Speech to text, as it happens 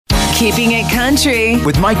Keeping It Country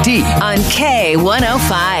with Mike D on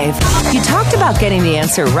K105. You talked about getting the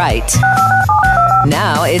answer right.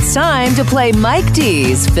 Now it's time to play Mike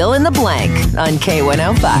D's Fill in the Blank on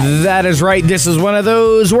K105. That is right. This is one of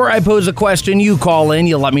those where I pose a question, you call in,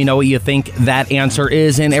 you let me know what you think that answer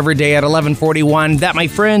is, and every day at 11:41, that, my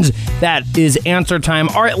friends, that is answer time.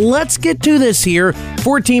 All right, let's get to this here.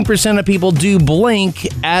 14% of people do blank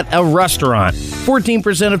at a restaurant.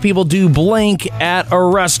 14% of people do blank at a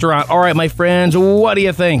restaurant. All right, my friends, what do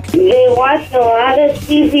you think? They watch a lot of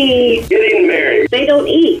TV. Getting married. They don't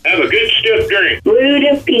eat. Have a good stiff drink.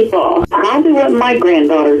 Rude people. Probably what my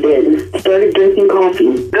granddaughter did. Started drinking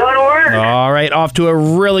coffee. Go to work. All right, off to a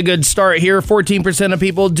really good start here. 14% of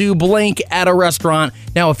people do blank at a restaurant.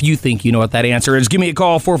 Now, if you think you know what that answer is, give me a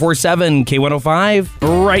call,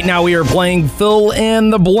 447-K105. Right now, we are playing Fill in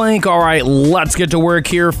the Blank. All right, let's get to work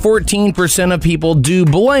here. 14% of people do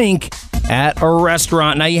blank at a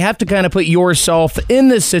restaurant. Now, you have to kind of put yourself in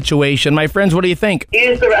this situation. My friends, what do you think?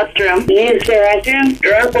 Use the restroom. Use the restroom.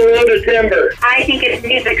 Drop a load of timber. I think it's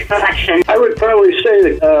music selection. I would probably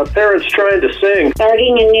say parents trying to sing.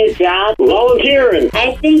 Starting a new job. Volunteering.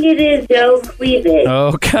 I think it is dough cleavage.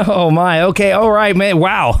 Okay, oh my. Okay, all right, man.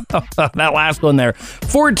 Wow. That last one there.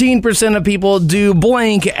 14% of people do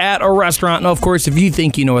blank at a restaurant. Now, of course, if you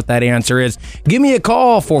think you know what that answer is, give me a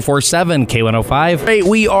call, 447-K105. Right,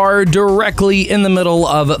 we are directly in the middle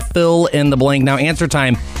of Fill in the Blank. Now, answer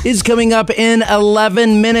time is coming up in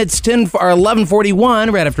 11 minutes,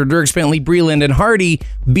 11:41, right after Dirk Bentley, Breland, and Hardy.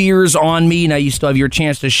 Beers on me. Now, you still have your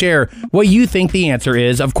chance to share what you think the answer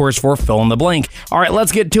is, of course, for Fill in the Blank. All right,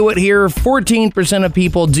 let's get to it here. 14% of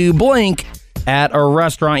people do blank at a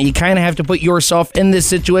restaurant. You kind of have to put yourself in this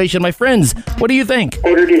situation. My friends, what do you think?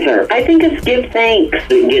 Order dessert. I think it's give thanks.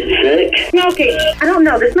 You get sick. Okay, I don't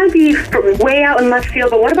know. This might be way out in left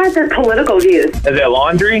field, but what about their political views? Is it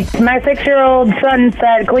laundry? My 6-year-old son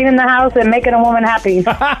said cleaning the house and making a woman happy.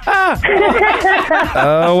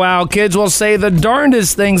 Oh, wow. Kids will say the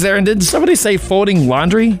darndest things there. And did somebody say folding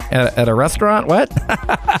laundry at a restaurant? What?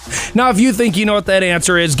 Now, if you think you know what that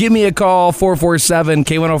answer is, give me a call,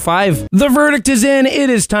 447-K105. The verdict is in. It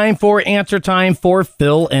is time for answer time for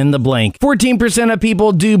Fill in the Blank. 14% of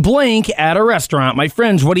people do blank at a restaurant. My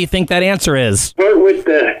friends, what do you think that answer is? Work with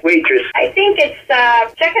the waitress. I think it's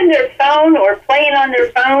checking their phone or playing on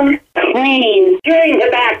their phone. Clean. Chewing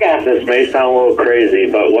tobacco. This may sound a little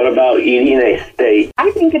crazy, but what about eating a steak?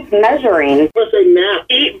 I think it's measuring. What's a nap?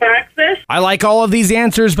 Eat breakfast. I like all of these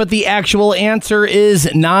answers, but the actual answer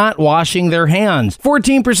is not washing their hands.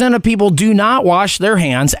 14% of people do not wash their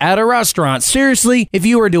hands at a restaurant. Seriously, if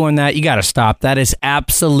you are doing that, you got to stop. That is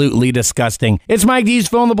absolutely disgusting. It's Mike D's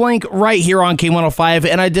Fill in the Blank right here on K105,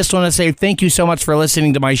 and I just want to say thank you so much for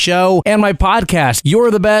listening to my show and my podcast. You're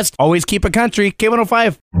the best. Always keep it country.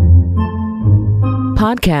 K105.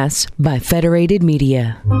 Podcasts by Federated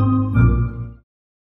Media.